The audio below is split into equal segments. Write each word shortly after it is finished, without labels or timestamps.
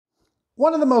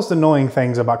One of the most annoying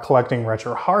things about collecting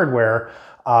retro hardware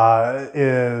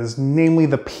is namely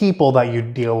the people that you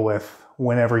deal with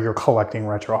whenever you're collecting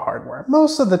retro hardware.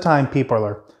 Most of the time people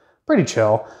are pretty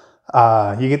chill.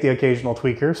 You get the occasional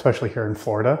tweaker, especially here in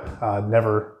Florida.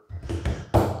 Never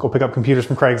go pick up computers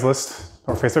from Craigslist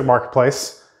or Facebook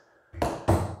Marketplace.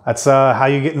 That's how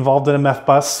you get involved in a meth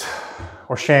bust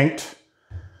or shanked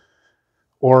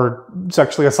or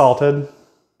sexually assaulted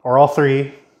or all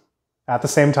three at the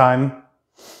same time.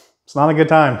 It's not a good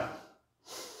time.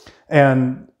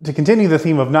 And to continue the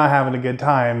theme of not having a good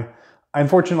time, I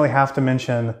unfortunately have to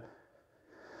mention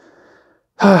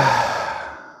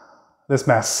this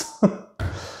mess.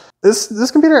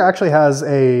 This computer actually has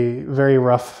a very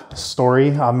rough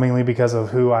story, mainly because of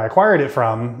who I acquired it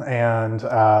from and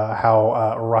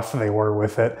how rough they were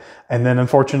with it. And then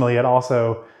unfortunately it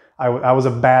also, I was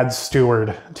a bad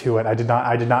steward to it. I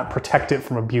did not protect it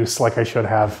from abuse like I should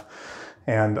have.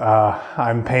 And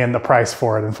I'm paying the price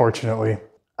for it, unfortunately.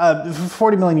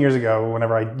 40 million years ago,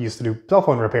 whenever I used to do cell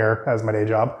phone repair as my day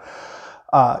job,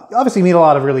 obviously you meet a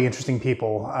lot of really interesting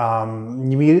people.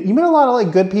 You meet a lot of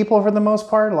like good people for the most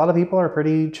part. A lot of people are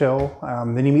pretty chill.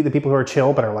 Then you meet the people who are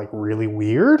chill but are like really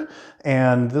weird.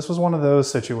 And this was one of those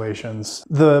situations.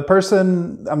 The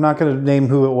person, I'm not going to name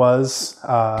who it was,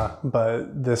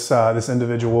 but this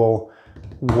individual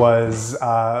was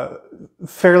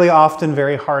fairly often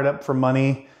very hard up for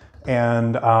money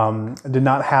and did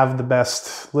not have the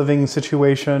best living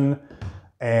situation,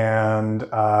 and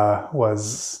it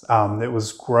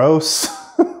was gross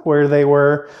where they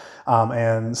were.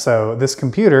 And so this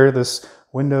computer, this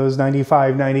Windows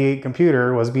 95, 98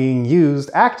 computer was being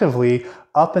used actively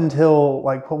up until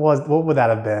like, what would that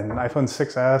have been? iPhone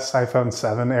 6S, iPhone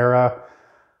 7 era.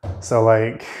 So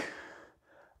like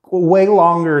way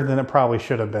longer than it probably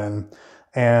should have been.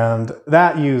 And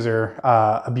that user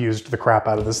abused the crap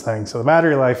out of this thing. So the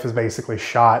battery life is basically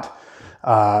shot.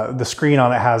 The screen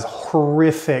on it has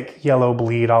horrific yellow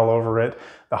bleed all over it.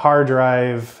 The hard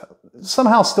drive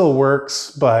somehow still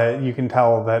works, but you can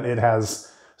tell that it has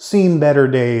seen better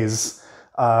days.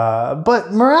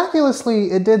 But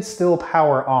miraculously, it did still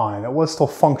power on. It was still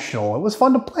functional. It was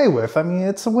fun to play with. I mean,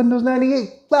 it's a Windows 98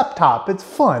 laptop. It's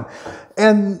fun.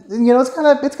 And, you know, it's got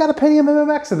a Pentium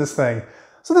MMX in this thing.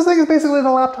 So this thing is basically the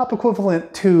laptop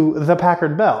equivalent to the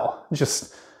Packard Bell.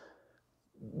 Just,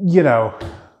 you know,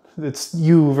 it's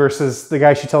you versus the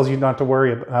guy she tells you not to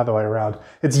worry about. Not the way around.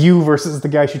 It's you versus the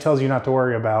guy she tells you not to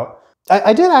worry about.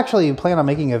 I did actually plan on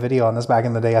making a video on this back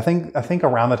in the day. I think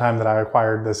around the time that I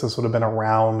acquired this would have been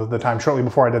around the time shortly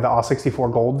before I did the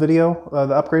AW64 Gold video,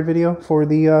 the upgrade video for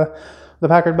the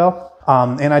Packard Bell.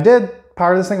 And I did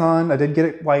power this thing on. I did get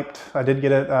it wiped. I did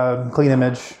get it clean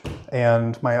image,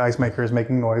 and my ice maker is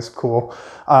making noise. Cool.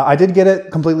 I did get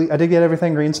it completely. I did get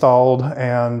everything reinstalled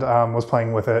and was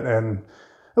playing with it, and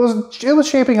it was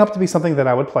shaping up to be something that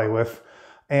I would play with.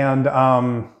 And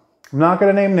I'm not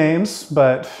going to name names,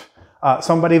 but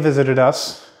somebody visited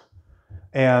us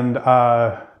and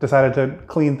decided to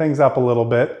clean things up a little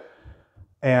bit.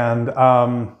 And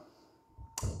my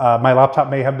laptop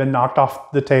may have been knocked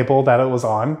off the table that it was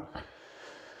on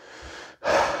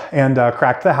and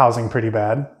cracked the housing pretty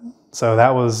bad. So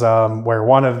that was where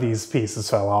one of these pieces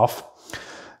fell off.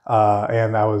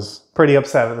 And I was pretty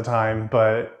upset at the time,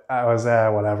 but I was,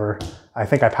 whatever. I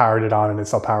think I powered it on and it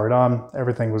still powered on.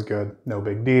 Everything was good. No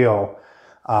big deal.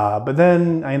 But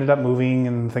then I ended up moving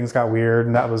and things got weird,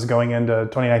 and that was going into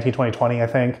 2019, 2020, I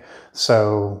think.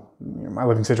 So my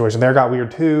living situation there got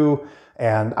weird too,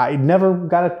 and I never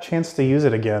got a chance to use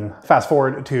it again. Fast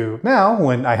forward to now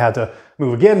when I had to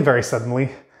move again very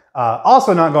suddenly.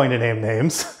 Also not going to name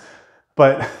names,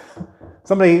 but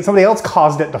somebody else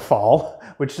caused it to fall,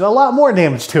 which is a lot more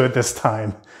damage to it this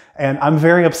time. And I'm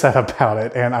very upset about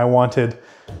it, and I wanted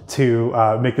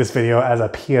to make this video as a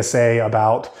PSA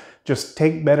about just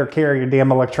take better care of your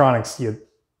damn electronics, you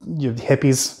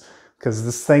hippies, because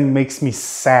this thing makes me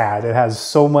sad. It has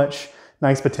so much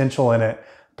nice potential in it,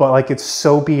 but like it's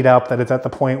so beat up that it's at the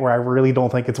point where I really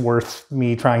don't think it's worth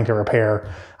me trying to repair.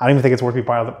 I don't even think it's worth me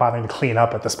bothering to clean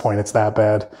up at this point. It's that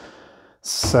bad.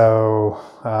 So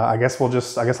I guess I'll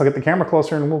get the camera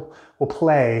closer and we'll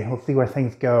play. We'll see where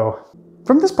things go.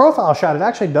 From this profile shot, it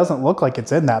actually doesn't look like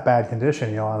it's in that bad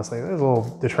condition, you know, honestly. There's a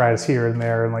little detritus here and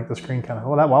there, and like the screen kind of,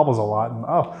 oh, that wobbles a lot, and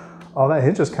oh, that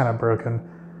hinge is kind of broken.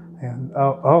 And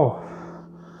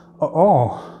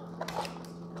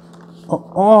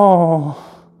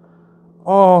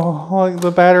like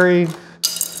the battery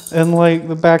and like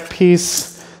the back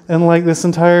piece and like this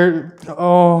entire,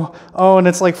 and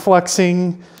it's like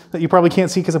flexing that you probably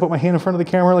can't see because I put my hand in front of the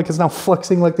camera, like it's now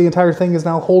flexing, like the entire thing is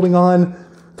now holding on.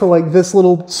 to like this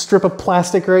little strip of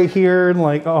plastic right here, and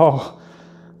like, oh,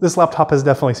 this laptop has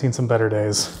definitely seen some better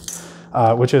days,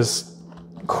 which is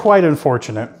quite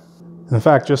unfortunate. In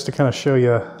fact, just to kind of show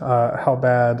you how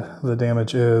bad the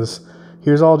damage is,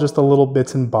 here's all just the little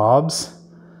bits and bobs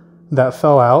that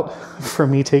fell out from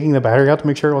me taking the battery out to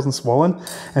make sure it wasn't swollen.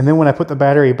 And then when I put the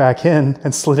battery back in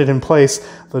and slid it in place,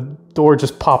 the door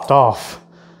just popped off.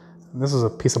 And this is a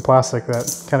piece of plastic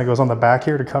that kind of goes on the back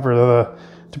here to cover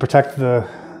to protect the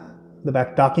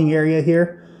back docking area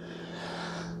here.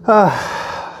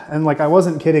 And like, I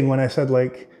wasn't kidding when I said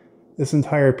like this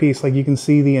entire piece, like you can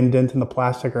see the indent in the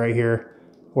plastic right here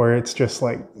where it's just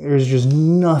like, there's just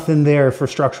nothing there for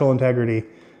structural integrity.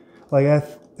 Like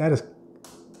that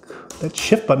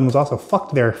shift button was also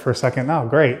fucked there for a second. Oh,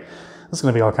 great. This is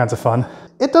gonna be all kinds of fun.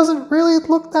 It doesn't really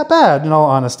look that bad in all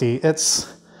honesty.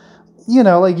 It's, you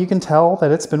know, like you can tell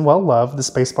that it's been well loved. The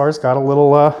spacebar's got a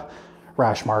little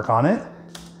rash mark on it,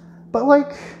 but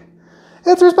like,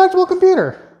 it's a respectable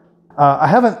computer. I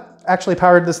haven't actually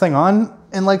powered this thing on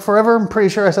in like forever. I'm pretty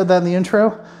sure I said that in the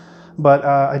intro, but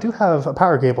I do have a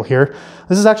power cable here.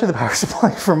 This is actually the power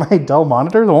supply for my Dell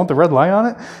monitor, the one with the red light on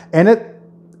it. And it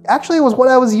actually was what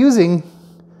I was using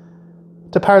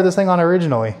to power this thing on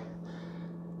originally.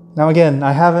 Now again,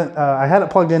 I had it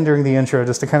plugged in during the intro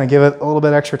just to kind of give it a little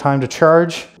bit extra time to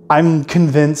charge. I'm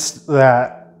convinced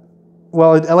that,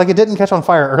 well, it didn't catch on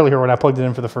fire earlier when I plugged it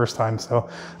in for the first time, so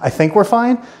I think we're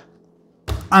fine.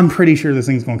 I'm pretty sure this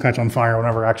thing's gonna catch on fire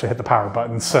whenever I actually hit the power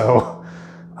button, so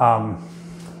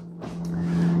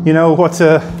you know what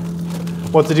to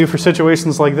do for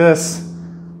situations like this.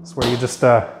 It's where you just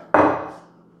get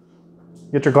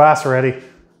your glass ready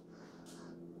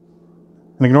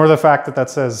and ignore the fact that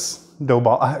says dough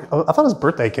ball. I thought it was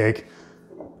birthday cake.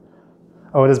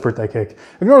 Oh, it is birthday cake.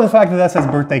 Ignore the fact that says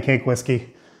birthday cake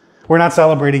whiskey. We're not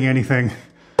celebrating anything.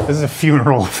 This is a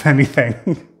funeral, if anything.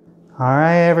 All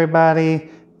right, everybody,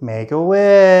 make a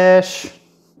wish.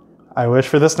 I wish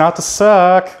for this not to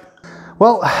suck.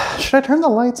 Well, should I turn the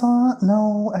lights on?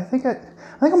 No, I think I'm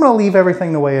gonna leave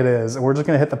everything the way it is. We're just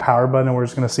gonna hit the power button and we're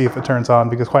just gonna see if it turns on,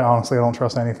 because quite honestly, I don't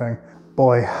trust anything.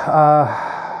 Boy,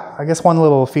 I guess one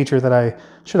little feature that I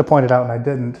should have pointed out and I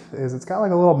didn't is it's got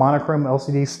like a little monochrome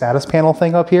LCD status panel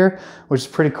thing up here, which is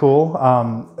pretty cool.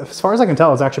 As far as I can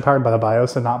tell, it's actually powered by the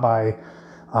BIOS and not by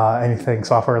anything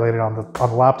software related on the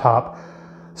laptop.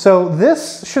 So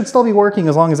this should still be working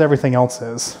as long as everything else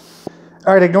is.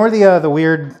 All right, ignore the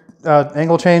weird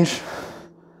angle change.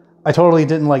 I totally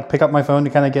didn't like pick up my phone to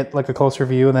kind of get like a closer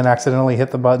view and then accidentally hit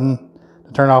the button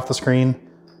to turn off the screen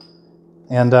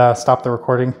and stop the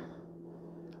recording.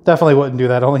 Definitely wouldn't do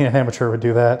that. Only an amateur would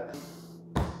do that.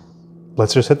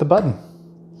 Let's just hit the button,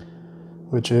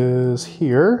 which is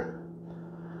here.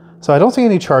 So I don't see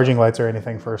any charging lights or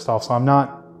anything first off, so I'm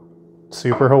not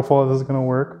super hopeful that this is gonna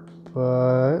work,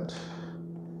 but...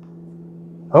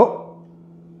 Oh,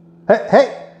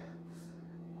 hey!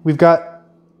 We got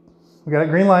a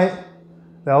green light.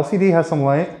 The LCD has some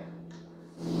light.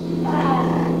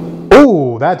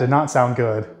 Oh, that did not sound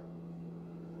good.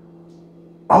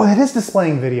 Oh, it is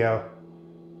displaying video.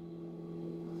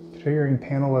 Configuring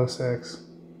panel 06.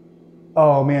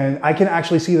 Oh man, I can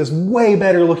actually see this way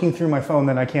better looking through my phone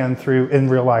than I can through in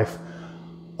real life.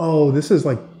 Oh, this is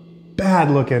like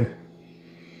bad looking.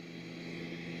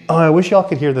 Oh, I wish y'all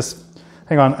could hear this.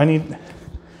 Hang on, I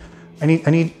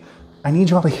need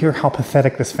y'all to hear how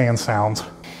pathetic this fan sounds.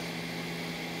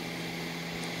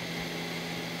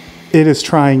 It is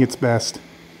trying its best.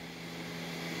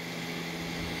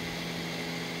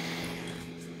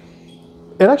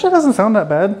 It actually doesn't sound that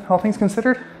bad, all things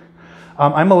considered.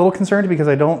 I'm a little concerned because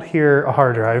I don't hear a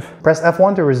hard drive. Press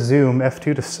F1 to resume,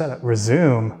 F2 to set up.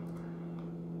 Resume.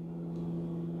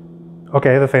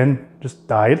 Okay, the fan just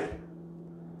died.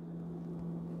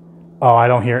 Oh, I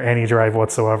don't hear any drive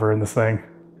whatsoever in this thing.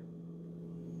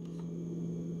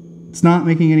 It's not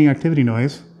making any activity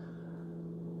noise.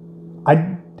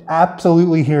 I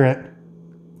absolutely hear it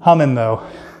humming though.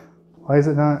 Why is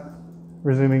it not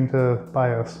resuming to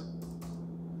BIOS?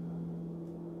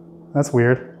 That's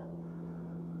weird.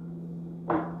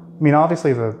 I mean,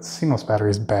 obviously the CMOS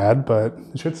battery is bad, but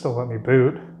it should still let me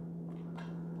boot.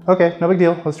 Okay, no big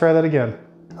deal. Let's try that again.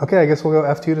 Okay, I guess we'll go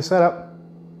F2 to setup.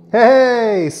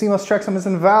 Hey, CMOS checksum is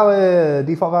invalid.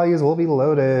 Default values will be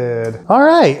loaded. All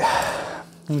right,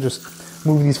 let me just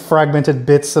move these fragmented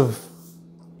bits of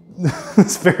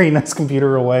this very nice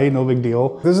computer away. No big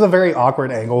deal. This is a very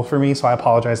awkward angle for me, so I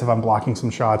apologize if I'm blocking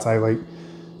some shots.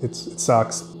 It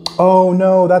sucks. Oh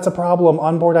no, that's a problem.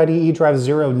 Onboard IDE drive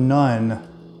 0, none.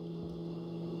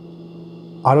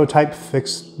 Auto type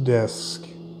fixed disk.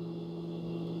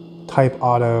 Type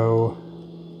auto.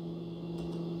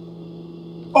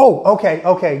 Oh, okay,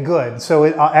 okay, good. So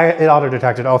it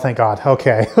auto-detected. Oh, thank God.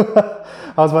 Okay.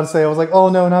 I was about to say, I was like, oh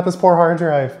no, not this poor hard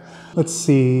drive. Let's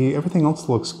see, everything else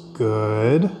looks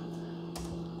good.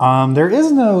 There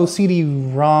is no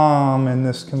CD-ROM in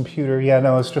this computer. Yeah,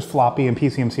 no, it's just floppy and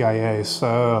PCMCIA.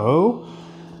 So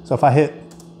if I hit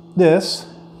this,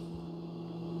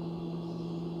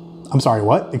 I'm sorry,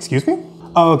 what? Excuse me?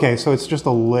 Oh, okay, so it's just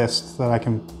a list that I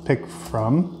can pick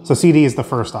from. So CD is the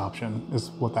first option, is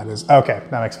what that is. Okay,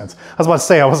 that makes sense. I was about to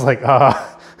say, I was like,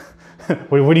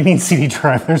 what do you mean CD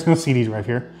drive? There's no CD drive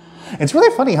here. It's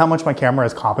really funny how much my camera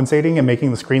is compensating and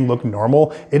making the screen look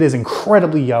normal. It is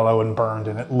incredibly yellow and burned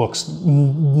and it looks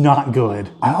not good.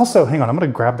 I also, hang on, I'm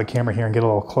gonna grab the camera here and get a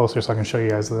little closer so I can show you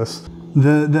guys this.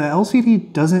 The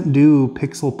LCD doesn't do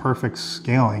pixel perfect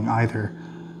scaling either.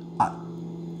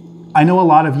 I know a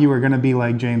lot of you are gonna be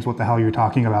like, James, what the hell you're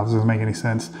talking about? This doesn't make any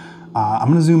sense. I'm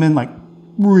gonna zoom in like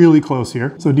really close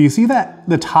here. So do you see that,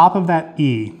 the top of that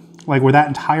E, like where that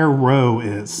entire row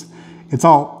is, it's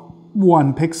all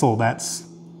 1 pixel that's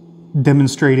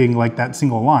demonstrating like that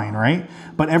single line, right?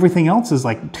 But everything else is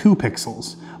like 2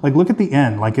 pixels. Like look at the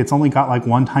end, like it's only got like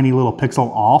 1 tiny little pixel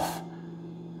off.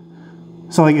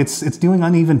 So like it's doing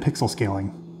uneven pixel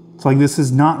scaling. So like this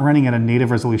is not running at a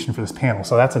native resolution for this panel,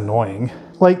 so that's annoying.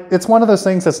 Like it's one of those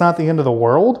things that's not the end of the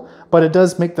world, but it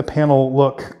does make the panel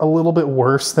look a little bit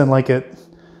worse than like it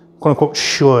quote unquote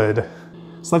should.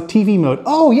 Select TV mode.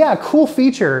 Oh yeah, cool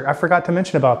feature. I forgot to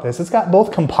mention about this. It's got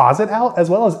both composite out as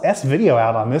well as S-video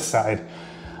out on this side,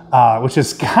 which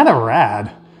is kind of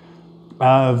rad.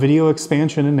 Video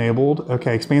expansion enabled.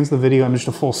 Okay, expands the video image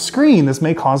to full screen. This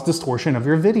may cause distortion of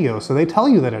your video. So they tell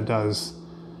you that it does.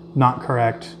 Not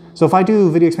correct. So if I do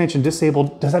video expansion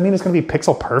disabled, does that mean it's gonna be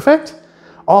pixel perfect?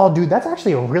 Oh dude, that's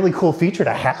actually a really cool feature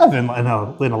to have in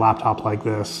a laptop like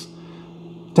this.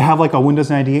 To have like a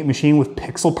Windows 98 machine with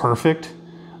pixel perfect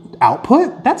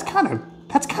output, that's kind of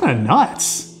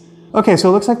nuts. Okay, so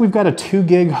it looks like we've got a 2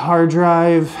 gig hard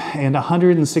drive and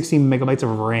 160 megabytes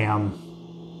of RAM.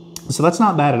 So that's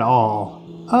not bad at all.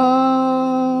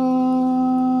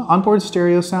 Onboard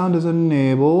stereo sound is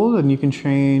enabled and you can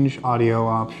change audio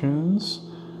options.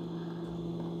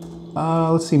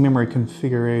 Let's see, memory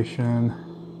configuration.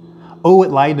 Oh, it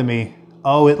lied to me.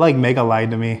 Oh, it like mega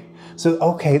lied to me. So,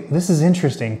 okay, this is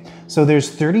interesting. So there's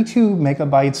 32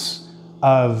 megabytes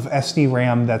of SD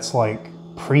RAM that's like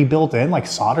pre-built in, like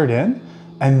soldered in.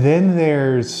 And then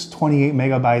there's 28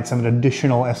 megabytes of an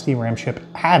additional SD RAM chip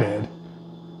added.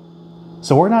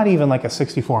 So we're not even like a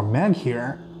 64 meg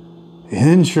here.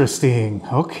 Interesting,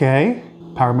 okay.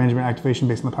 Power management activation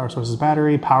based on the power source's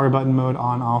battery, power button mode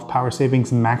on off, power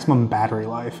savings, maximum battery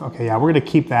life. Okay, yeah, we're gonna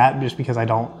keep that just because I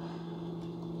don't,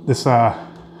 this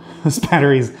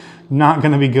battery's not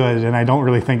gonna be good and I don't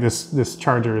really think this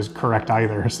charger is correct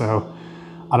either. So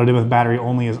auto dim with battery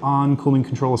only is on, cooling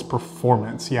control is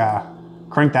performance. Yeah,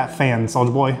 crank that fan,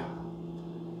 soldier boy.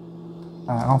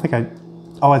 I don't think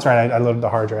oh, that's right, I loaded the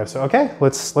hard drive. So okay,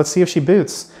 let's see if she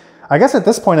boots. I guess at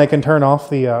this point I can turn off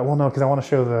the, well no, because I want to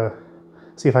show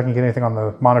see if I can get anything on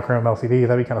the monochrome LCD.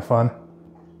 That'd be kind of fun.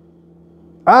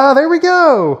 Ah, there we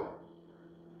go.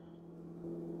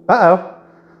 Uh-oh.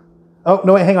 Oh,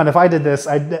 no, wait, hang on. If I did this,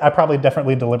 I probably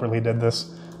definitely deliberately did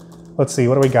this. Let's see,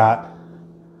 what do we got?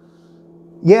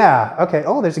 Yeah, okay.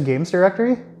 Oh, there's a games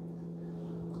directory.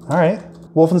 All right.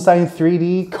 Wolfenstein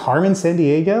 3D, Carmen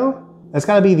Sandiego. That's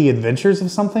gotta be the adventures of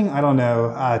something. I don't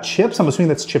know. Chips, I'm assuming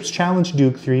that's Chips Challenge,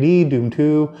 Duke 3D, Doom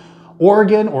 2.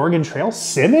 Oregon Trail,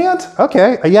 Simant?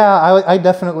 Okay, yeah, I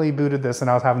definitely booted this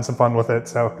and I was having some fun with it,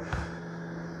 so.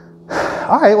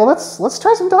 All right, well, let's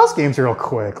try some DOS games real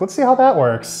quick. Let's see how that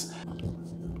works.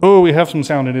 Oh, we have some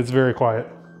sound and it's very quiet.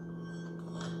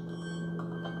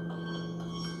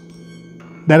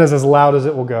 That is as loud as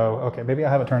it will go. Okay, maybe I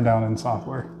have it turned down in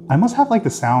software. I must have like the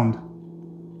sound.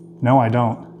 No, I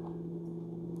don't.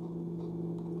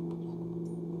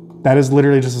 That is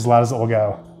literally just as loud as it will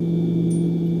go.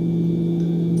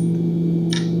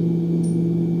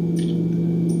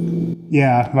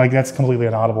 Yeah, like that's completely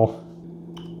inaudible.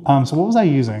 So what was I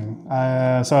using?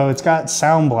 So it's got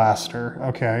Sound Blaster,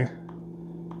 okay.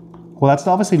 Well, that's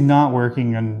obviously not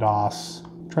working in DOS.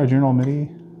 Try General MIDI.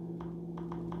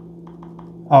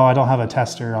 Oh, I don't have a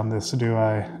tester on this, do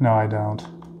I? No, I don't.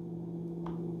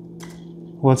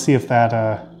 Well, let's see if that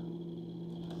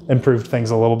improved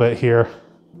things a little bit here.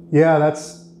 Yeah,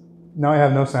 now I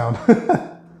have no sound.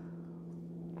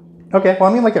 Okay, well,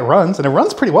 I mean, like it runs, and it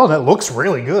runs pretty well, and it looks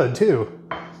really good, too.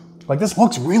 Like, this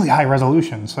looks really high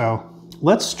resolution, so.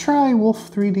 Let's try Wolf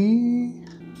 3D.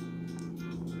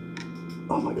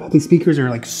 Oh my God, these speakers are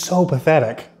like so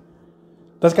pathetic.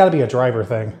 That's gotta be a driver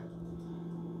thing.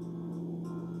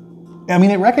 I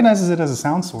mean, it recognizes it as a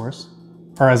sound source.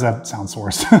 Or as a sound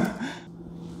source.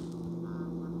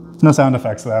 No sound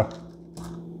effects though.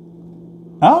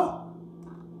 Oh?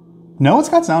 No, it's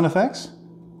got sound effects.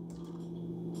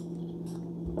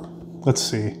 Let's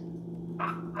see.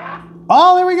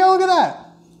 Oh, there we go, look at that.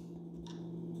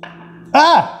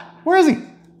 Ah, where is he?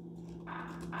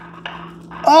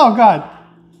 Oh God.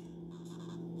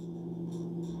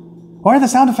 Why are the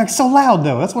sound effects so loud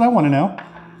though? That's what I want to know.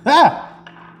 Ah!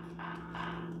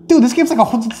 Dude, this game's like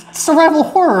a survival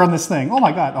horror on this thing. Oh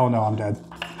my God. Oh no, I'm dead.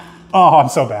 Oh, I'm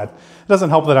so bad. It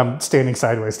doesn't help that I'm standing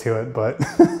sideways to it, but.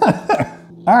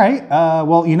 All right,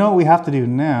 well, you know what we have to do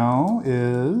now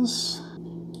is...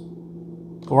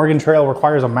 The Oregon Trail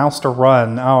requires a mouse to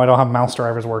run. Oh, I don't have mouse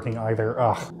drivers working either.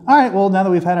 Ugh. All right, well, now that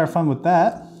we've had our fun with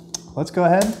that, let's go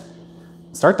ahead.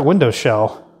 Start the Windows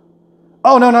shell.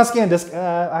 Oh, no, not scan disk.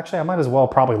 Actually, I might as well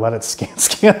probably let it scan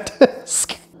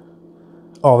disk.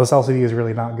 Oh, this LCD is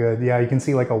really not good. Yeah, you can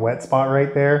see like a wet spot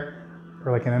right there,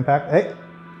 or like an impact. Hey.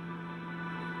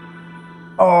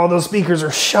 Oh, those speakers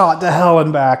are shot to hell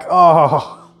and back.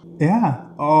 Oh, yeah.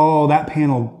 Oh, that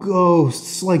panel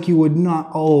ghosts like you would not.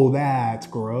 Oh, that's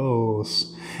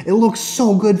gross. It looks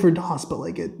so good for DOS, but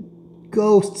like it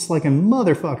ghosts like a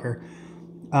motherfucker.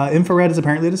 Infrared is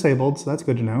apparently disabled, so that's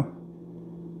good to know.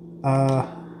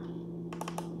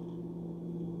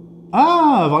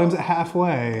 Volume's at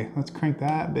halfway. Let's crank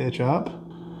that bitch up.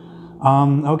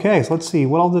 Okay, so let's see.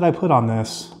 What all did I put on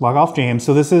this? Log off James.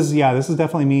 So this is, yeah, this is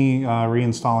definitely me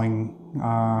reinstalling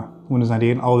Windows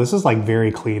 98. Oh, this is like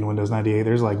very clean Windows 98.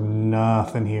 There's like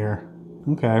nothing here.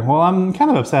 Okay, well, I'm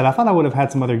kind of upset. I thought I would have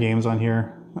had some other games on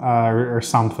here or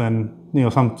something, you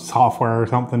know, some software or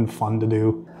something fun to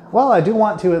do. Well, I do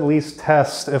want to at least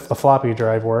test if the floppy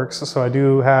drive works. So I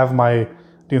do have my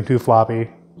Doom 2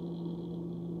 floppy.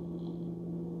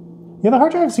 Yeah, the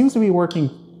hard drive seems to be working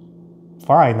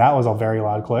fine. That was a very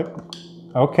loud click.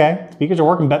 Okay, speakers are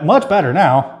working much better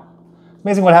now.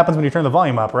 Amazing what happens when you turn the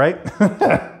volume up, right?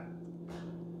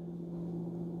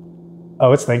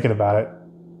 Oh, it's thinking about it.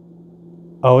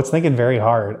 Oh, it's thinking very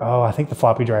hard. Oh, I think the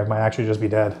floppy drive might actually just be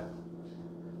dead.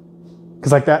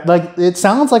 Because like that, like it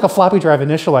sounds like a floppy drive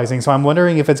initializing, so I'm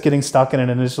wondering if it's getting stuck in an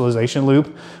initialization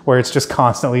loop where it's just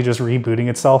constantly just rebooting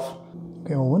itself.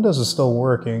 Okay, well, Windows is still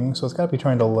working, so it's got to be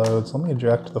trying to load. So let me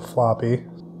eject the floppy.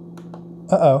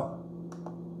 Uh-oh.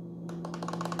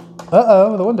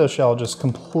 Uh-oh, the Windows shell just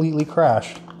completely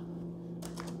crashed.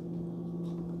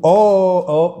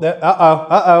 Uh-oh,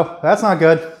 that's not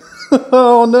good.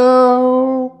 Oh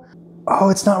no. Oh,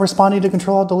 it's not responding to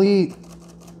Control-Alt-Delete.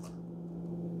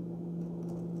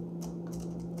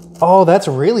 Oh, that's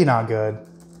really not good.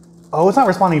 Oh, it's not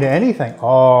responding to anything.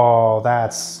 Oh,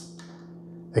 that's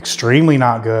extremely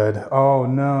not good. Oh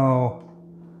no.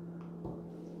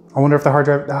 I wonder if the hard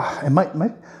drive, it might,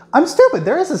 I'm stupid.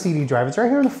 There is a CD drive. It's right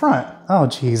here in the front. Oh,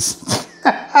 geez.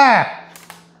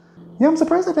 Yeah, I'm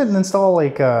surprised I didn't install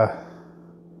like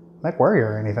MechWarrior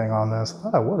or anything on this. I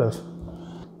thought I would have.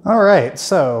 All right,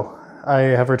 so I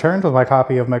have returned with my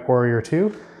copy of MechWarrior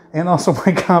 2 and also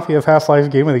my copy of Half-Life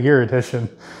Game of the Year edition.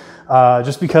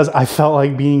 Just because I felt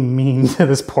like being mean to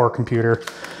this poor computer.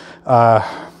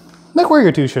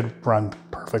 MechWarrior 2 should run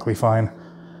perfectly fine.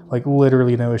 Like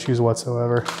literally no issues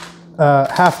whatsoever.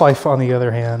 Half-Life, on the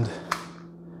other hand,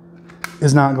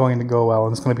 is not going to go well,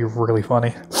 and it's going to be really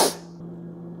funny.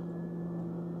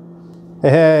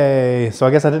 Hey, so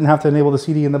I guess I didn't have to enable the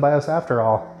CD in the BIOS after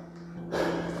all.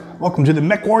 Welcome to the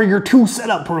MechWarrior 2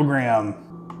 setup program.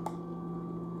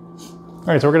 All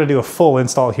right, so we're gonna do a full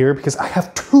install here because I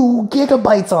have 2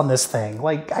 gigabytes on this thing.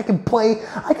 Like I can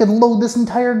load this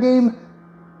entire game.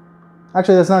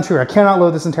 Actually, that's not true. I cannot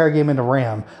load this entire game into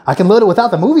RAM. I can load it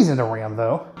without the movies into RAM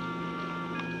though.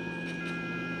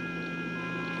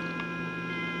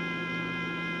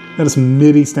 That is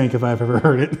MIDI stank if I've ever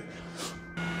heard it.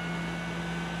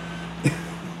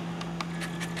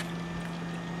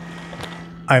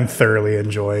 I'm thoroughly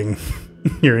enjoying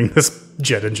hearing this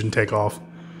jet engine take off.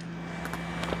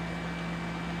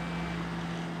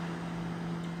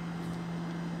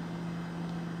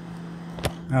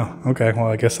 Oh, okay. Well,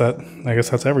 I guess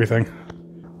that's everything.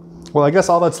 Well, I guess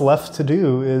all that's left to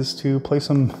do is to play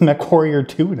some MechWarrior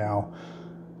 2 now.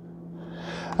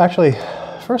 Actually,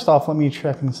 first off, let me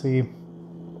check and see.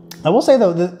 I will say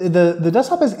though, the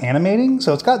desktop is animating,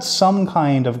 so it's got some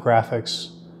kind of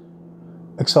graphics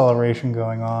acceleration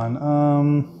going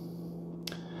on.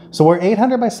 So we're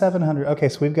 800 by 700. Okay,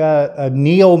 so we've got a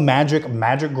Neo Magic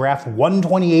Graph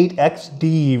 128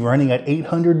 XD running at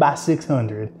 800 by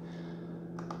 600.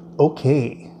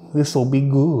 Okay, this will be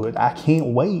good. I can't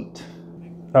wait.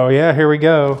 Oh yeah, here we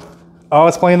go. Oh,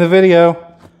 it's playing the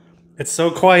video. It's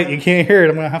so quiet, you can't hear it.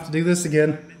 I'm gonna have to do this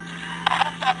again.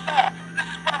 Stop. This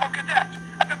is Bravo Cadet.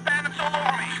 I've got bandits all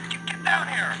over me. Get down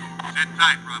here. Sit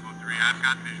tight, Bravo 3. I've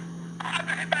got visual. I've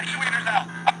got evacuators out.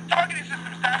 Targeting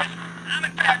systems damaged. I'm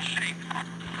in bad shape.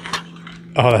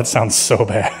 Oh, that sounds so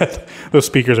bad. Those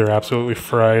speakers are absolutely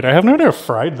fried. I have no idea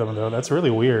fried them, though. That's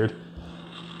really weird.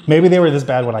 Maybe they were this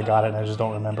bad when I got it, and I just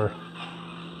don't remember.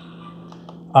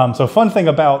 So fun thing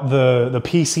about the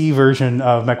PC version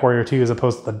of MechWarrior 2 as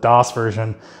opposed to the DOS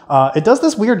version, it does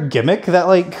this weird gimmick that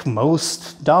like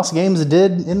most DOS games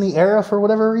did in the era for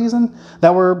whatever reason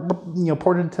that were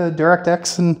ported to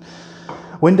DirectX and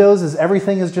Windows. Is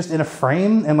everything is just in a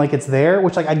frame and like it's there,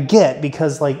 which like I get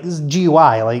because like this is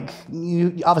GUI. Like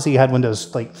obviously you had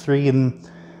Windows like 3 and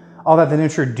all that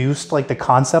introduced like the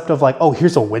concept of like, oh,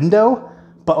 here's a window,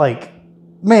 but like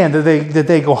man, did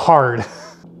they go hard.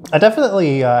 I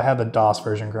definitely had the DOS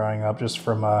version growing up just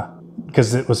from,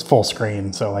 because it was full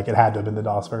screen, so like it had to have been the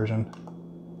DOS version.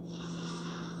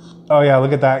 Oh yeah,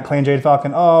 look at that, Clan Jade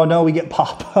Falcon. Oh no, we get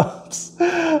pop-ups.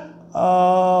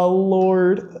 Oh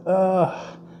Lord.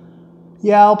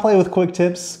 Yeah, I'll play with quick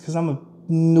tips because I'm a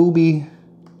newbie.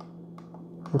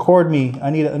 Record me.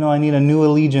 I need a new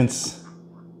allegiance.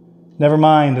 Never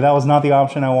mind, that was not the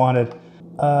option I wanted.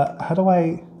 How do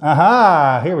I,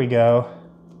 aha, here we go.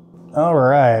 All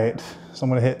right, so I'm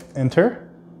gonna hit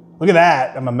enter. Look at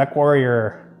that, I'm a mech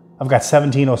warrior. I've got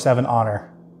 1707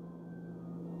 honor.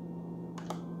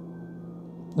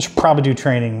 I should probably do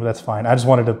training, but that's fine. I just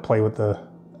wanted to play with the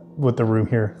room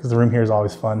here because the room here is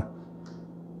always fun.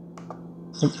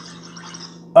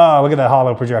 Oh, look at that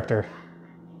holo projector.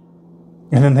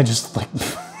 And then they just like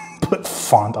put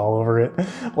font all over it.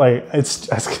 Like it's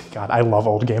just, God, I love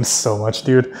old games so much,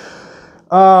 dude.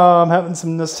 I'm having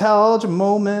some nostalgia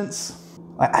moments.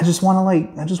 I just want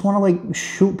to like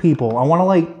shoot people. I want to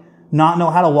like not know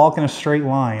how to walk in a straight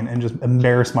line and just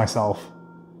embarrass myself.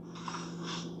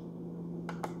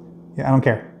 Yeah, I don't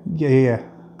care. Yeah.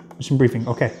 Mission briefing.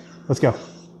 Okay, let's go.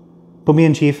 Put me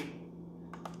in, Chief.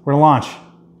 We're gonna launch.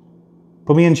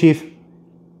 Put me in, Chief.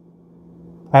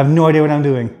 I have no idea what I'm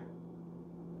doing.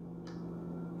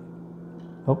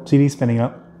 Oh, CD spinning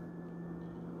up.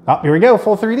 Oh, here we go,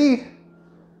 full 3D.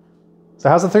 So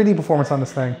how's the 3D performance on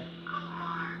this thing?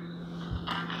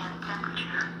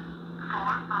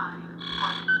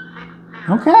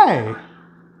 Okay.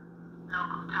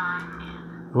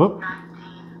 Whoop.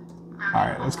 All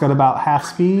right, let's go to about half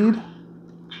speed.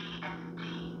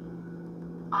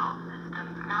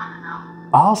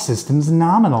 All systems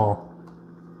nominal.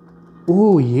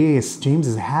 Ooh, yes, James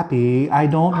is happy. I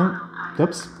don't,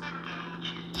 oops.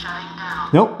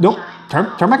 Nope.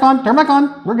 Turn back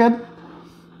on, we're good.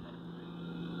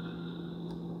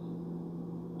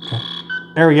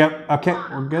 There we go. Okay,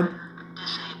 we're good.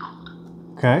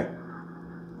 Okay.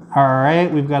 All right,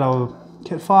 we've got a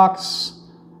Kit Fox.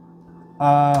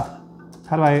 How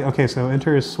do I? Okay, so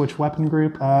enter is switch weapon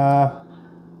group. How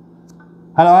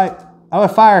do I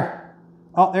fire?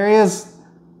 Oh, there he is.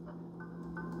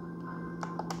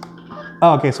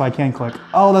 Oh, okay, so I can click.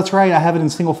 Oh, that's right. I have it in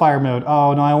single fire mode.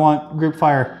 Oh no, I want group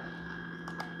fire.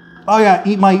 Oh yeah,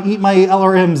 eat my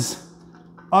LRMs.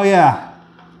 Oh yeah.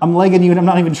 I'm legging you and I'm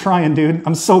not even trying, dude.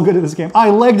 I'm so good at this game.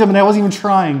 I legged him and I wasn't even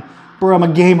trying. Bro, I'm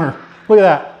a gamer. Look at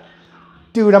that.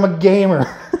 Dude, I'm a gamer.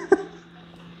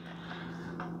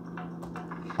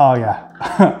 Oh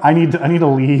yeah. I need to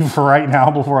leave right now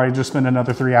before I just spend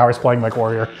another 3 hours playing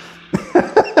MechWarrior.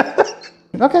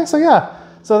 Okay, so yeah.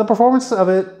 So the performance of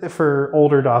it for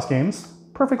older DOS games,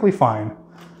 perfectly fine.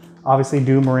 Obviously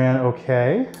Doom ran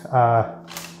okay.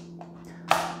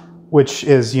 Which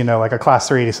is, like a class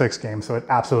 386 game, so it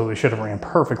absolutely should have ran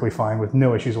perfectly fine with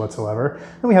no issues whatsoever.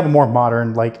 Then we have a more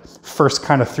modern, like, first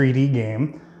kind of 3D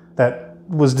game that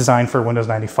was designed for Windows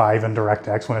 95 and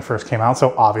DirectX when it first came out,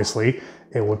 so obviously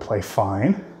it would play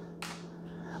fine.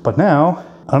 But now,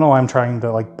 I don't know why I'm trying to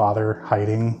like bother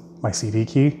hiding my CD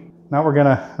key. Now we're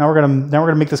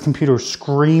gonna make this computer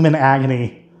scream in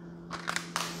agony.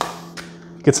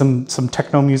 Get some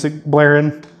techno music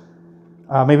blaring.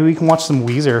 Maybe we can watch some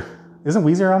Weezer. Isn't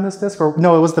Weezer on this disc? Or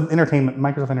no, it was the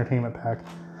Microsoft Entertainment Pack.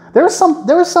 There was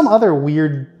some other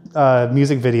weird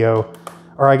music video,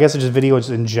 or I guess it's just video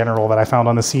in general that I found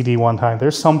on the CD one time.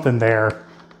 There's something there.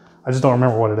 I just don't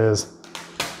remember what it is.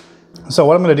 So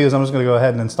what I'm gonna do is I'm just gonna go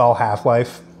ahead and install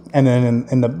Half-Life, and then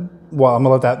I'm gonna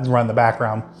let that run in the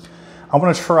background. I'm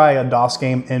gonna try a DOS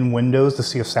game in Windows to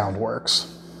see if sound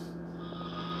works.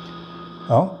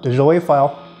 Oh, digital wave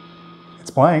file. It's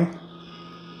playing.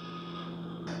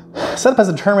 Setup has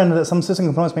determined that some system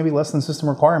components may be less than system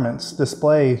requirements.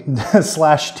 Display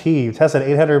 /T tested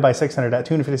 800 by 600 at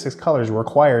 256 colors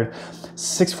required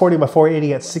 640 by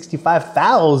 480 at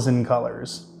 65,000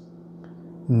 colors.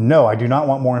 No, I do not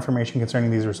want more information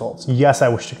concerning these results. Yes, I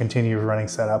wish to continue running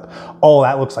setup. Oh,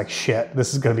 that looks like shit.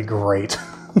 This is gonna be great.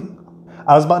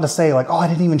 I was about to say like, oh, I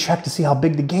didn't even check to see how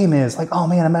big the game is. Like, oh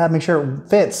man, I'm gonna make sure it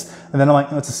fits. And then I'm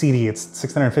like, no, it's a CD, it's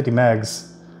 650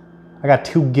 megs. I got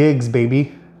 2 gigs,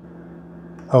 baby.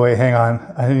 Oh wait, hang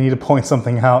on. I need to point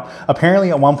something out. Apparently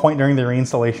at one point during the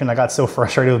reinstallation, I got so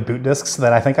frustrated with boot disks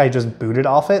that I think I just booted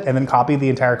off it and then copied the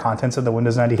entire contents of the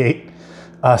Windows 98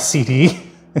 CD,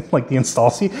 like the install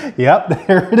CD. Yep,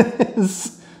 there it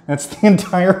is. That's the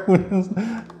entire Windows.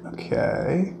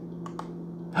 Okay.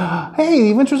 Hey,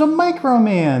 The Adventures of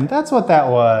Microman. That's what that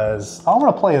was. I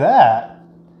want to play that.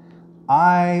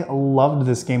 I loved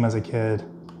this game as a kid.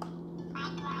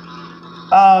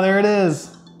 Oh, there it is.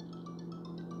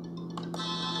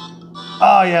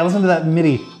 Oh yeah, listen to that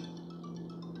MIDI.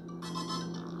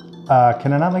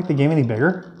 Can I not make the game any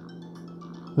bigger?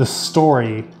 The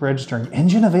story, registering,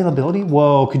 engine availability?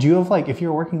 Whoa, could you have like, if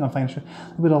you're working on financial,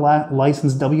 you would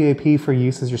license WAP for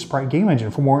use as your Sprite game engine.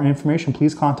 For more information,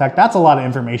 please contact. That's a lot of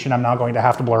information I'm now going to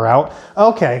have to blur out.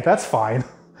 Okay, that's fine.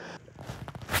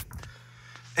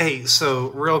 Hey, so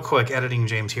real quick, editing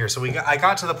James here. So I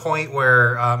got to the point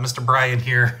where Mr. Brian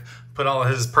here put all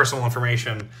his personal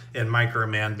information in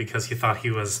Microman because he thought he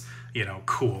was, you know,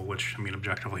 cool, which, I mean,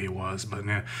 objectively he was, but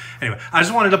yeah. Anyway, I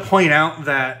just wanted to point out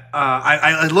that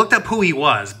I looked up who he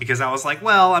was because I was like,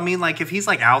 well, I mean, like, if he's,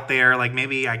 like, out there, like,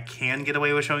 maybe I can get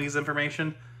away with showing his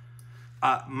information.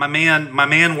 My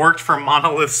man worked for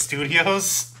Monolith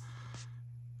Studios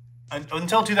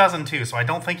until 2002, so I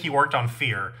don't think he worked on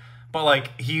Fear. But,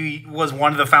 like, he was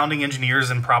one of the founding engineers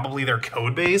and probably their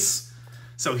code base.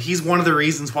 So he's one of the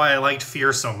reasons why I liked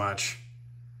Fear so much.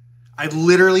 I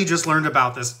literally just learned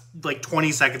about this like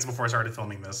 20 seconds before I started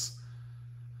filming this.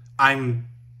 I'm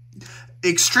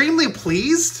extremely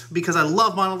pleased because I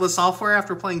love Monolith Software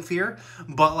after playing Fear,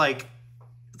 but like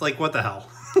what the hell?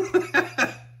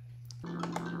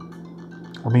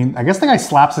 I mean, I guess the guy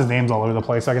slaps his names all over the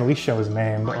place so I can at least show his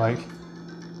name, but like,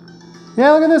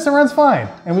 yeah, look at this, it runs fine.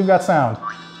 And we've got sound.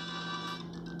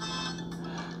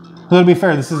 So to be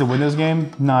fair, this is a Windows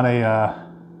game, not a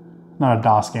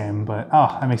DOS game, but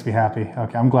oh, that makes me happy.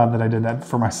 Okay, I'm glad that I did that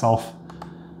for myself.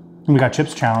 And we got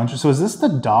Chips Challenge. So is this the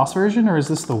DOS version or is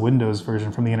this the Windows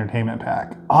version from the entertainment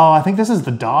pack? Oh, I think this is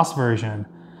the DOS version.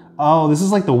 Oh, this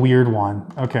is like the weird one.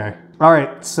 Okay. All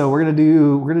right, so we're gonna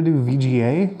do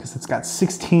VGA because it's got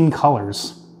 16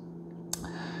 colors.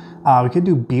 We could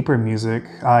do beeper music.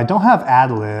 I don't have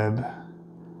ad-lib.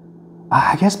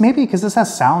 I guess maybe because this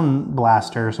has Sound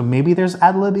Blaster, so maybe there's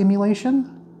ad-lib emulation?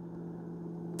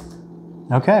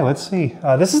 Okay, let's see.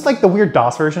 This is like the weird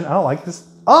DOS version. I don't like this.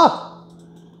 Oh!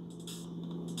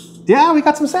 Yeah, we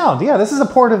got some sound. Yeah, this is a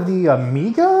port of the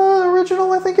Amiga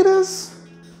original, I think it is.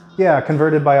 Yeah,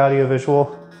 converted by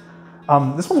audiovisual.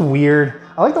 This one's weird.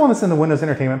 I like the one that's in the Windows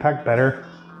Entertainment Pack better.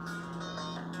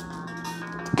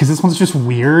 Because this one's just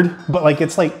weird, but like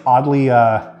it's like oddly,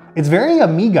 it's very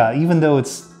Amiga, even though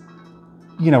it's,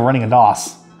 you know, running a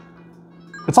DOS.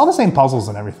 It's all the same puzzles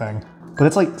and everything, but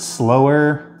it's like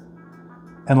slower,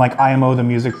 and like IMO, the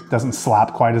music doesn't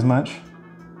slap quite as much.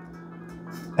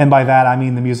 And by that, I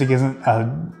mean the music isn't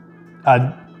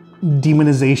a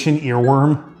demonization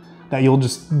earworm that you'll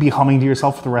just be humming to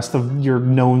yourself for the rest of your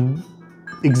known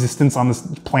existence on this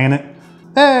planet.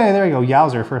 Hey, there you go,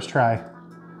 Yowzer, first try.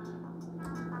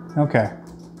 Okay.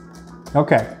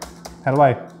 Okay. How do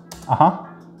I? Uh-huh.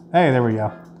 Hey, there we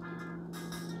go.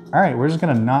 All right, we're just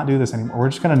gonna not do this anymore. We're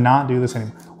just gonna not do this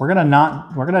anymore. We're gonna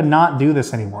not do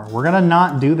this anymore. We're gonna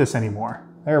not do this anymore.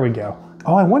 There we go.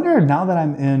 Oh, I wonder now that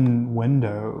I'm in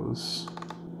Windows,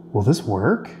 will this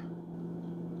work?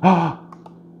 Oh,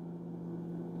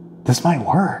 this might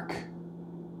work.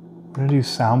 I'm gonna do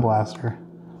Sound Blaster.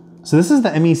 So this is the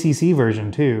MECC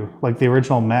version too, like the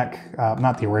original mech,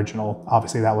 not the original,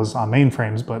 obviously that was on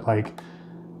mainframes, but like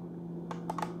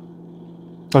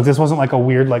this wasn't like a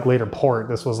weird like later port.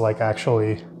 This was like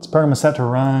actually, this program is set to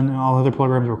run and all other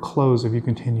programs will close if you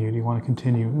continue. Do you want to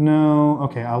continue? No,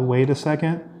 okay, I'll wait a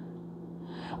second.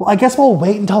 Well, I guess we'll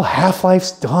wait until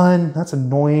Half-Life's done. That's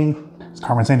annoying. Does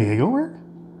Carmen Sandiego work?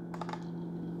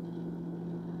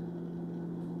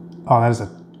 Oh, that is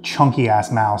a chunky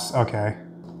ass mouse, okay.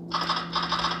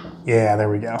 Yeah, there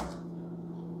we go.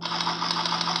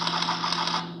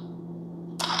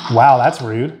 Wow, that's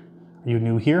rude. Are you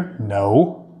new here?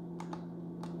 No.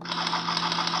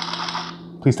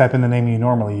 Please type in the name you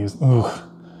normally use. Ugh.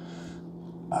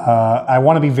 I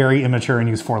want to be very immature and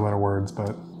use 4-letter words,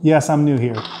 but yes, I'm new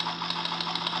here.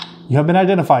 You have been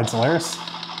identified, Solaris.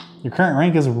 Your current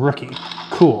rank is rookie.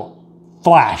 Cool.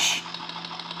 Flash.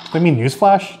 Does that mean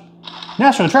newsflash?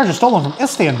 National treasure stolen from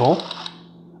Istanbul?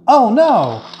 Oh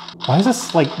no! Why is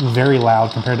this like very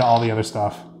loud compared to all the other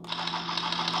stuff?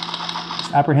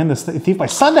 Just apprehend this thief by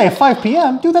Sunday at 5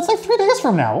 p.m.? Dude, that's like 3 days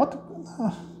from now. What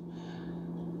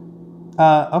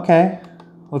the... okay.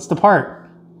 Let's depart.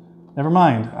 Never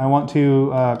mind. I want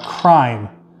to, crime.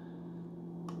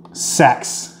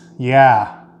 Sex.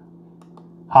 Yeah.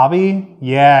 Hobby?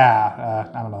 Yeah.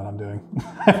 I don't know what I'm doing.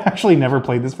 I've actually never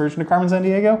played this version of Carmen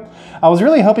Sandiego. I was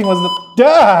really hoping it was the...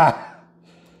 Duh!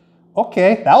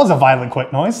 Okay, that was a violent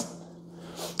quick noise.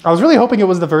 I was really hoping it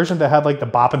was the version that had like the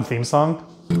boppin' theme song.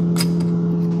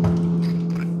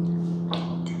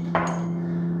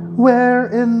 Where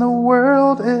in the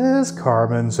world is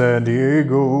Carmen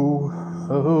Sandiego?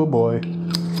 Oh boy.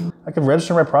 I could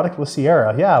register my product with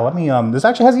Sierra. Yeah, let me, this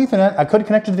actually has Ethernet. I could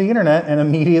connect it to the internet and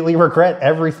immediately regret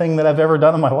everything that I've ever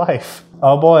done in my life.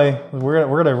 Oh boy, we're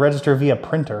gonna register via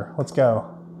printer. Let's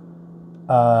go.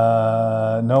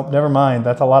 Nope, never mind.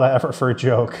 That's a lot of effort for a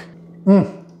joke.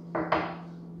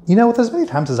 You know, with as many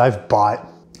times as I've bought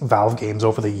Valve games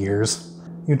over the years,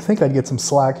 you'd think I'd get some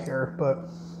slack here, but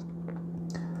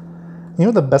you know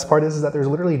what the best part is that there's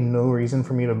literally no reason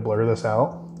for me to blur this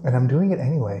out, and I'm doing it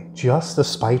anyway, just to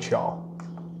spite y'all.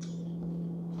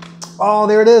 Oh,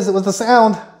 there it is. It was the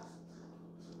sound.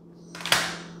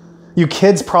 You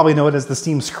kids probably know it as the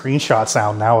Steam screenshot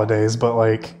sound nowadays, but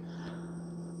like,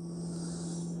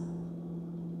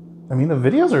 I mean, the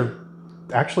videos are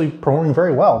actually performing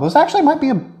very well. This actually might be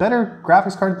a better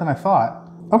graphics card than I thought.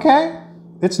 Okay,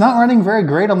 it's not running very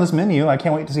great on this menu. I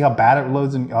can't wait to see how bad it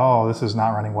loads in. Oh, this is not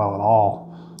running well at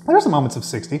all. There's some moments of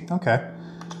 60, okay.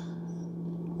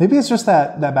 Maybe it's just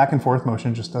that back and forth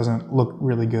motion just doesn't look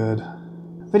really good.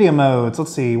 Video modes,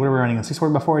 let's see, what are we running in?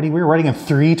 640 by 480? We were running in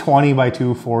 320 by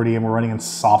 240 and we're running in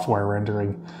software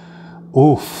rendering.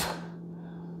 Oof.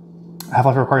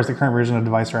 Half-Life requires the current version of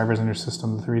device drivers in your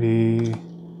system, 3D.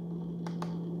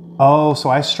 Oh, so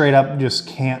I straight up just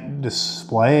can't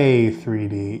display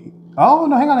 3D. Oh,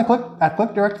 no, hang on, I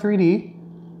clicked Direct 3D.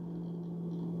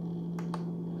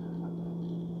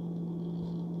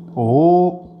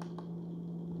 Oh.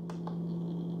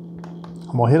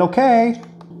 I'm gonna hit OK.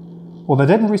 Well, that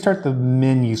didn't restart the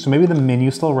menu, so maybe the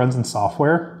menu still runs in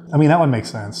software. I mean, that would make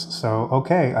sense. So,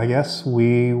 okay, I guess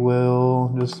we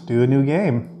will just do a new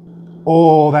game.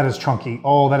 Oh, that is chunky.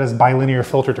 Oh, that is bilinear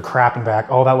filter to crap and back.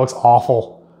 Oh, that looks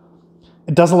awful.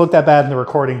 It doesn't look that bad in the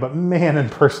recording, but man, in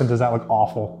person does that look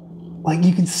awful. Like,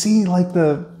 you can see, like,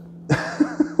 the...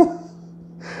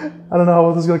 I don't know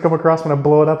how this is going to come across when I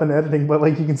blow it up in editing, but,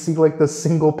 like, you can see, like, the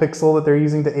single pixel that they're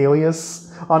using to alias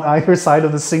on either side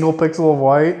of the single pixel of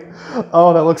white.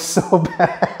 Oh, that looks so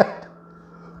bad.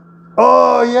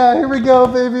 Oh, yeah, here we go,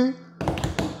 baby.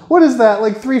 What is that,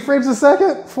 like 3 frames a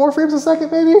second? 4 frames a second,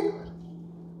 baby?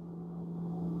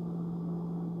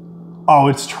 Oh,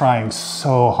 it's trying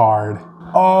so hard.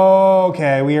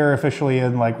 Okay, we are officially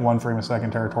in like 1 frame a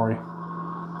second territory.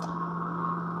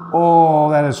 Oh,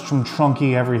 that is some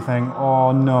chunky everything.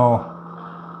 Oh no.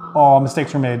 Oh,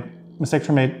 mistakes were made. Mistakes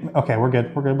were made. Okay, we're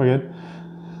good. We're good. We're good.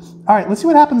 All right, let's see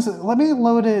what happens. Let me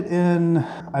load it in.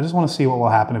 I just want to see what will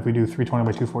happen if we do 320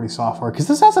 by 240 software, because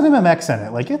this has an MMX in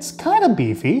it. Like, it's kind of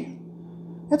beefy.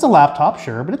 It's a laptop,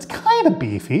 sure, but it's kind of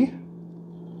beefy.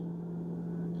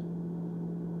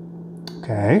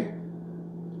 Okay.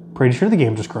 Pretty sure the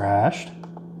game just crashed.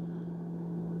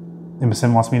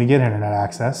 MSN wants me to get internet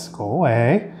access. Go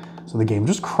away. So the game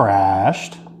just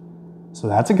crashed. So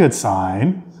that's a good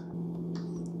sign.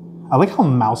 I like how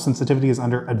mouse sensitivity is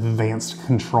under advanced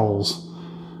controls.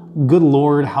 Good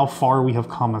Lord, how far we have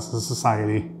come as a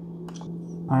society.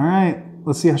 All right,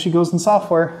 let's see how she goes in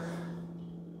software.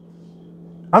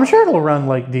 I'm sure it'll run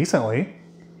like decently.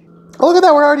 Oh, look at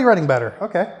that, we're already running better.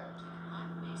 Okay.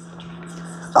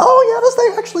 Oh yeah, this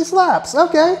thing actually slaps.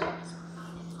 Okay.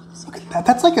 Look at that.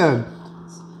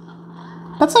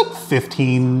 That's like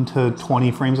 15 to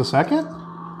 20 frames a second.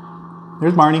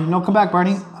 There's Barney. No, come back,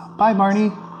 Barney. Bye,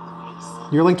 Barney.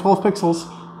 You're like 12 pixels.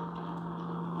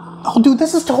 Oh, dude,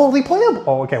 this is totally playable.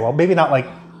 Oh, okay, well, maybe not like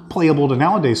playable to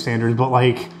nowadays standards, but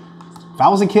like, if I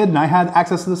was a kid and I had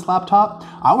access to this laptop,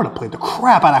 I would have played the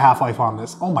crap out of Half-Life on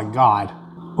this. Oh my God.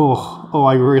 Oh,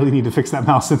 I really need to fix that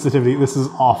mouse sensitivity. This is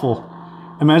awful.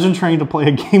 Imagine trying to play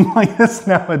a game like this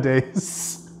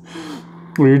nowadays.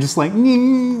 Where you're just like,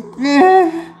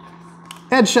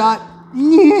 headshot,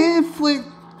 flick.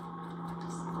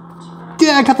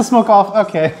 Yeah, I cut the smoke off,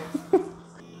 okay.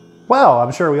 Well,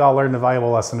 I'm sure we all learned a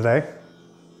valuable lesson today.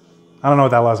 I don't know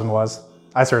what that lesson was.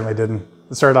 I certainly didn't.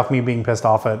 It started off me being pissed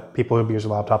off at people who abuse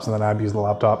their laptops, and then I abused the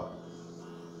laptop.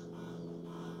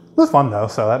 It was fun though,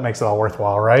 so that makes it all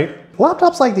worthwhile, right?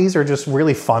 Laptops like these are just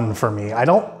really fun for me. I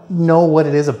don't know what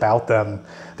it is about them.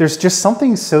 There's just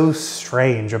something so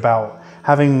strange about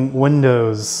having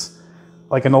Windows,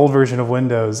 like an old version of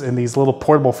Windows, in these little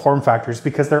portable form factors,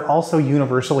 because they're also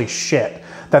universally shit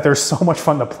that they're so much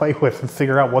fun to play with and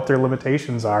figure out what their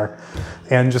limitations are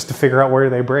and just to figure out where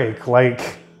they break.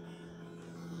 Like,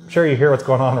 I'm sure you hear what's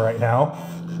going on right now.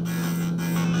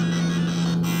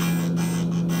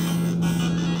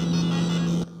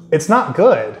 It's not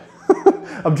good.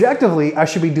 Objectively, I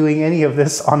should be doing any of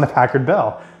this on the Packard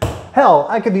Bell. Hell,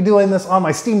 I could be doing this on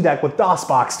my Steam Deck with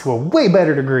DOSBox to a way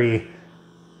better degree.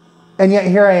 And yet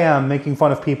here I am making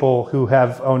fun of people who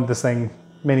have owned this thing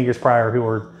many years prior who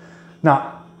were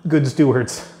not good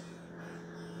stewards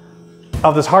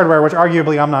of this hardware, which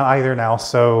arguably I'm not either now,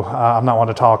 so I'm not one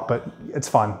to talk, but it's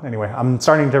fun. Anyway, I'm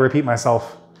starting to repeat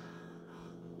myself.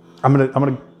 I'm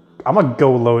gonna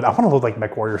go load, I want to load like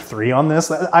MechWarrior 3 on this.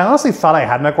 I honestly thought I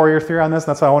had MechWarrior 3 on this, and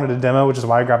that's why I wanted to demo, which is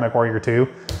why I got MechWarrior 2.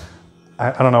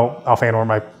 I don't know offhand where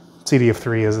my CD of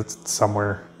 3 is. It's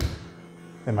somewhere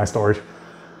in my storage.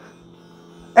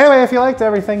 Anyway, if you liked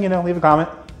everything, you know, leave a comment.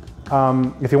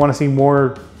 If you want to see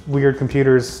more weird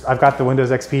computers, I've got the Windows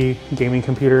XP gaming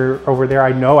computer over there.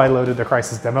 I know I loaded the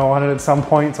Crysis demo on it at some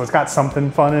point, so it's got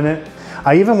something fun in it.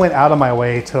 I even went out of my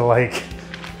way to like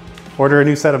order a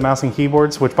new set of mouse and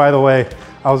keyboards, which by the way,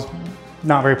 I was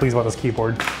not very pleased about this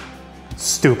keyboard. It's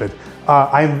stupid.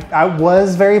 I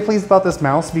was very pleased about this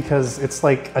mouse because it's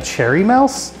like a Cherry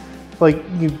mouse, like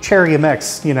Cherry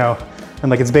MX, you know, and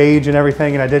like it's beige and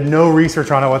everything, and I did no research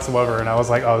on it whatsoever, and I was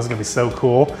like, oh, this is gonna be so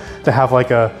cool to have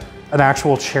like an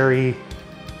actual Cherry,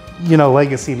 you know,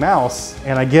 legacy mouse.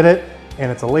 And I get it,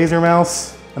 and it's a laser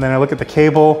mouse, and then I look at the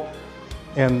cable,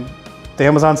 and the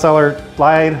Amazon seller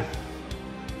lied.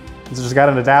 It's just got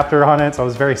an adapter on it, so I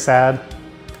was very sad.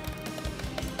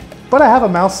 But I have a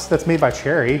mouse that's made by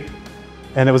Cherry,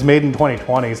 and it was made in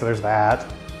 2020, so there's that.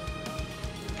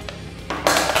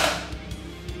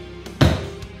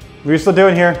 What are you still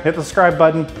doing here? Hit the subscribe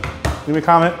button, leave me a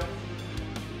comment.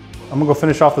 I'm gonna go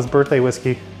finish off this birthday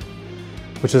whiskey,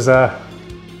 which is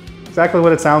exactly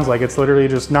what it sounds like. It's literally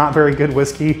just not very good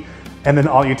whiskey, and then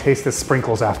all you taste is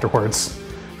sprinkles afterwards,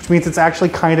 which means it's actually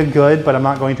kind of good, but I'm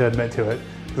not going to admit to it,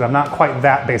 because I'm not quite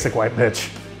that basic white bitch.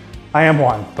 I am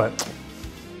one, but